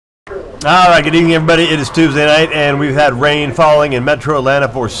All right, good evening, everybody. It is Tuesday night, and we've had rain falling in Metro Atlanta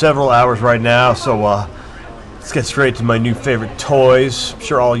for several hours right now. So let's get straight to my new favorite toys. I'm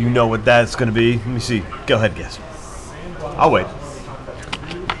sure all you know what that's going to be. Let me see. Go ahead, guess. I'll wait.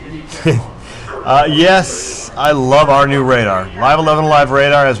 Yes, I love our new radar. Live 11 Live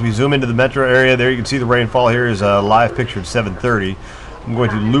radar. As we zoom into the metro area, there you can see the rainfall. Here is a live picture at 7:30. I'm going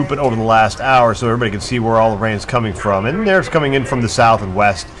to loop it over the last hour so everybody can see where all the rain is coming from. And there's coming in from the south and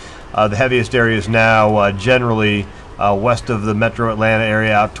west. The heaviest areas now generally west of the metro Atlanta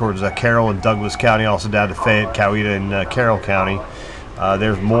area out towards Carroll and Douglas County, also down to Fayette, Coweta, and Carroll County.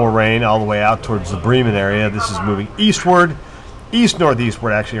 There's more rain all the way out towards the Bremen area. This is moving eastward,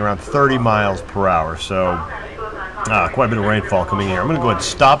 east-northeastward, actually around 30 miles per hour. So quite a bit of rainfall coming here. I'm going to go ahead and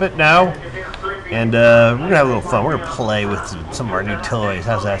stop it now, and we're going to have a little fun. We're going to play with some of our new toys.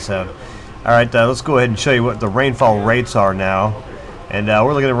 How's that sound? All right, let's go ahead and show you what the rainfall rates are now. And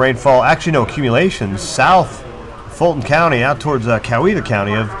we're looking at rainfall, actually no accumulations, south Fulton County out towards Coweta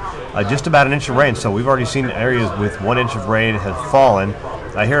County of just about an inch of rain. So we've already seen areas with 1 inch of rain have fallen.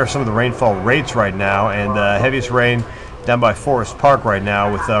 Here are some of the rainfall rates right now, and heaviest rain down by Forest Park right now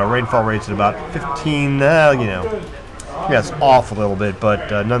with rainfall rates at about 15, yeah, it's off a little bit,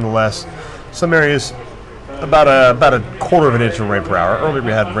 but nonetheless, some areas about a quarter of an inch of rain per hour. Earlier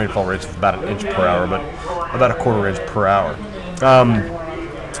we had rainfall rates of about an inch per hour, but about a quarter inch per hour.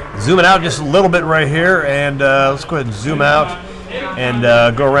 Zooming out just a little bit right here, and let's go ahead and zoom out and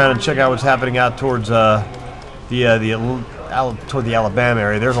go around and check out what's happening out towards toward the Alabama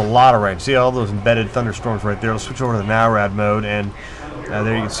area. There's a lot of rain. See all those embedded thunderstorms right there. Let's switch over to the NORAD mode, and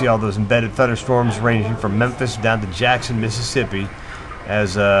there you can see all those embedded thunderstorms ranging from Memphis down to Jackson, Mississippi,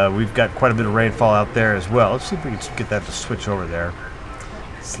 as we've got quite a bit of rainfall out there as well. Let's see if we can get that to switch over there.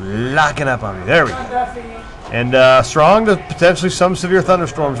 It's locking up on me. There we go. And strong to potentially some severe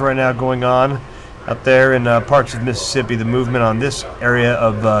thunderstorms right now going on up there in parts of Mississippi. The movement on this area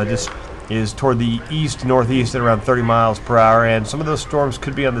of this is toward the east-northeast at around 30 miles per hour, and some of those storms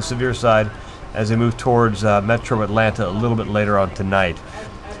could be on the severe side as they move towards metro Atlanta a little bit later on tonight.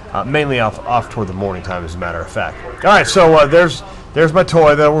 Mainly off toward the morning time, as a matter of fact. All right, so there's my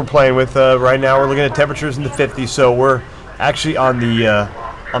toy that we're playing with right now. We're looking at temperatures in the 50s, so we're actually on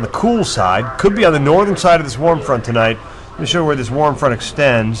the cool side. Could be on the northern side of this warm front tonight. Let me show you where this warm front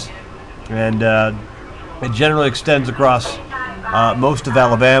extends, and it generally extends across most of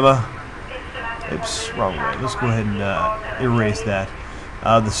Alabama. Oops, wrong way. Let's go ahead and erase that.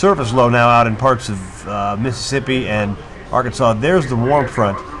 The surface low now out in parts of Mississippi and Arkansas. There's the warm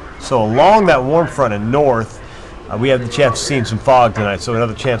front. So along that warm front and north, we have the chance of seeing some fog tonight. So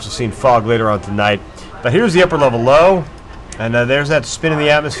another chance of seeing fog later on tonight. But here's the upper level low. And there's that spin in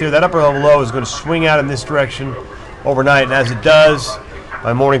the atmosphere. That upper level low is going to swing out in this direction overnight. And as it does,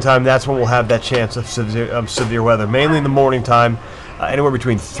 by morning time, that's when we'll have that chance of severe weather. Mainly in the morning time, anywhere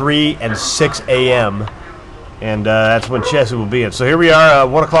between 3 and 6 a.m. And that's when Chesapeake will be in. So here we are,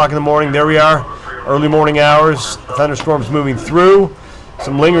 1 o'clock in the morning. There we are, early morning hours. Thunderstorms moving through.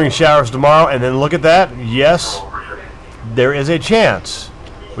 Some lingering showers tomorrow. And then look at that. Yes, there is a chance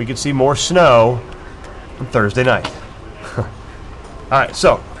we could see more snow on Thursday night. All right,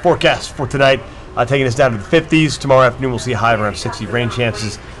 so forecast for tonight, taking us down to the 50s. Tomorrow afternoon, we'll see a high of around 60. Rain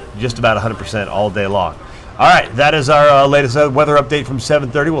chances just about 100% all day long. All right, that is our latest weather update from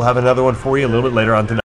 7:30. We'll have another one for you a little bit later on tonight.